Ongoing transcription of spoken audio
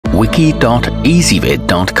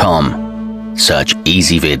wiki.ezvid.com. Search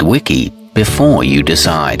Ezvid Wiki before you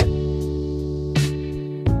decide.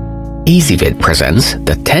 Ezvid presents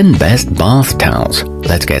the 10 best bath towels.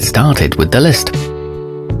 Let's get started with the list.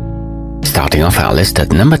 Starting off our list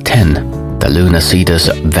at number 10, the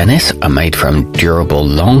lunasidus Venice are made from durable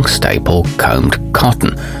long staple combed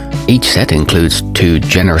cotton. Each set includes 2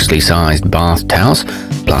 generously sized bath towels,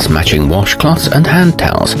 plus matching washcloths and hand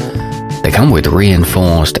towels. They come with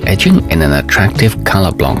reinforced edging in an attractive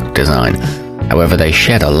color block design, however they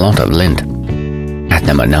shed a lot of lint. At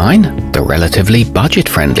number 9, the relatively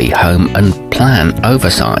budget-friendly Home and Plan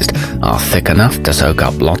Oversized are thick enough to soak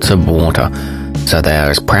up lots of water, so they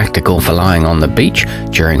are as practical for lying on the beach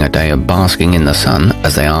during a day of basking in the sun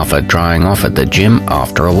as they are for drying off at the gym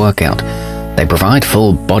after a workout. They provide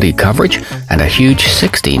full body coverage, and a huge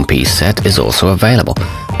 16-piece set is also available,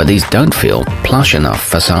 but these don't feel plush enough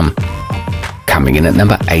for some. Coming in at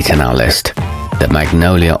number 8 on our list, the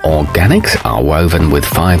Magnolia Organics are woven with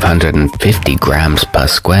 550 grams per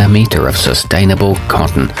square meter of sustainable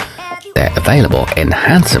cotton. They're available in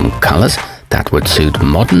handsome colors that would suit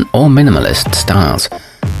modern or minimalist styles.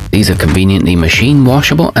 These are conveniently machine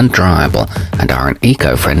washable and dryable and are an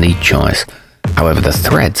eco-friendly choice. However, the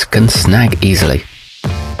threads can snag easily.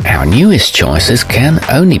 Our newest choices can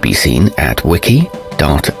only be seen at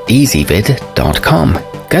wiki.ezvid.com.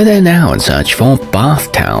 Go there now and search for bath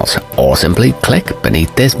towels, or simply click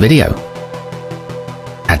beneath this video.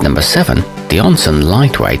 At number 7, the onsen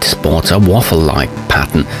lightweight sports a waffle-like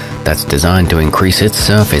pattern that's designed to increase its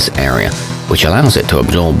surface area, which allows it to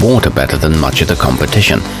absorb water better than much of the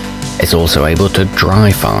competition. It's also able to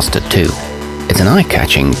dry faster too. It's an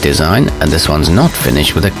eye-catching design, and this one's not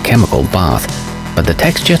finished with a chemical bath, but the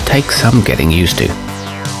texture takes some getting used to.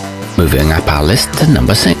 Moving up our list to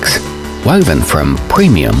number 6. Woven from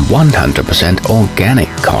premium 100% organic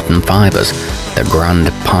cotton fibers, the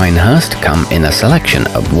grund pinehurst come in a selection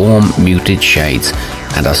of warm muted shades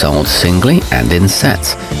and are sold singly and in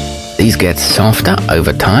sets. These get softer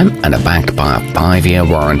over time and are backed by a 5-year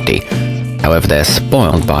warranty. However, they're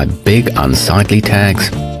spoiled by big unsightly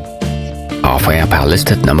tags. Halfway up our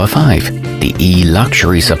list at number 5, the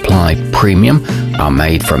eluxurysupply premium are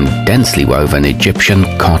made from densely woven Egyptian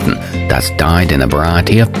cotton that's dyed in a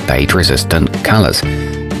variety of fade-resistant colors.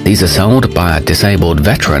 These are sold by a disabled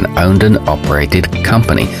veteran-owned and operated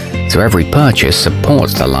company, so every purchase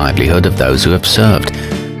supports the livelihood of those who have served.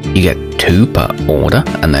 You get 2 per order,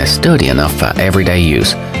 and they're sturdy enough for everyday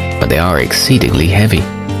use, but they are exceedingly heavy.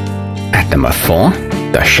 At number 4,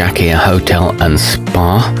 the Chakir Hotel and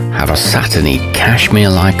Spa have a satiny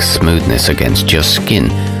cashmere-like smoothness against your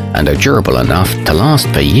skin and are durable enough to last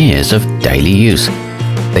for years of daily use.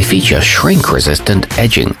 They feature shrink-resistant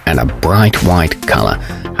edging and a bright white color.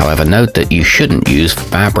 However, note that you shouldn't use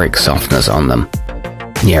fabric softeners on them.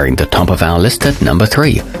 Nearing the top of our list at number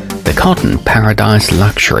 3, the Cotton Paradise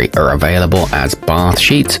Luxury are available as bath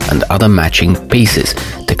sheets and other matching pieces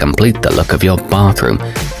to complete the look of your bathroom,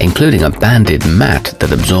 including a banded mat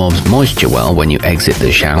that absorbs moisture well when you exit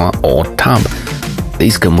the shower or tub.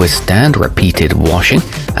 These can withstand repeated washing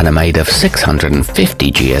and are made of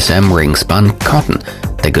 650 GSM ring-spun cotton.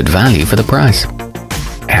 They're good value for the price.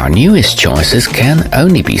 Our newest choices can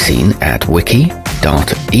only be seen at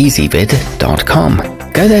wiki.ezvid.com.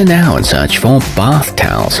 Go there now and search for bath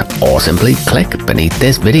towels, or simply click beneath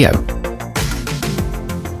this video.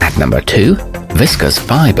 At number 2, viscose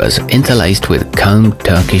fibers interlaced with combed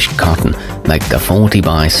Turkish cotton make the 40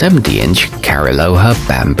 by 70 inch cariloha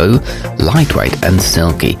bamboo lightweight and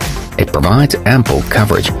silky. It provides ample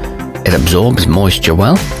coverage. It absorbs moisture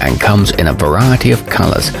well and comes in a variety of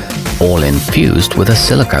colors, all infused with a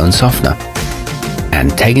silicone softener.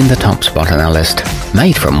 And taking the top spot on our list,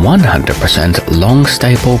 made from 100% long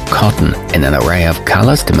staple cotton in an array of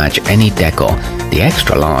colors to match any decor, the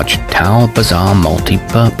extra-large towel bazaar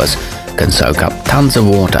multipurpose can soak up tons of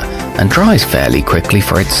water and dries fairly quickly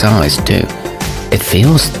for its size too. It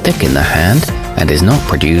feels thick in the hand and is not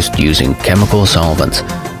produced using chemical solvents.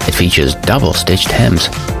 It features double-stitched hems.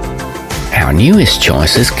 Our newest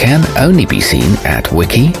choices can only be seen at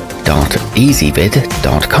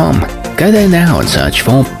wiki.ezvid.com. Go there now and search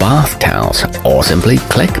for bath towels, or simply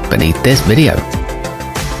click beneath this video.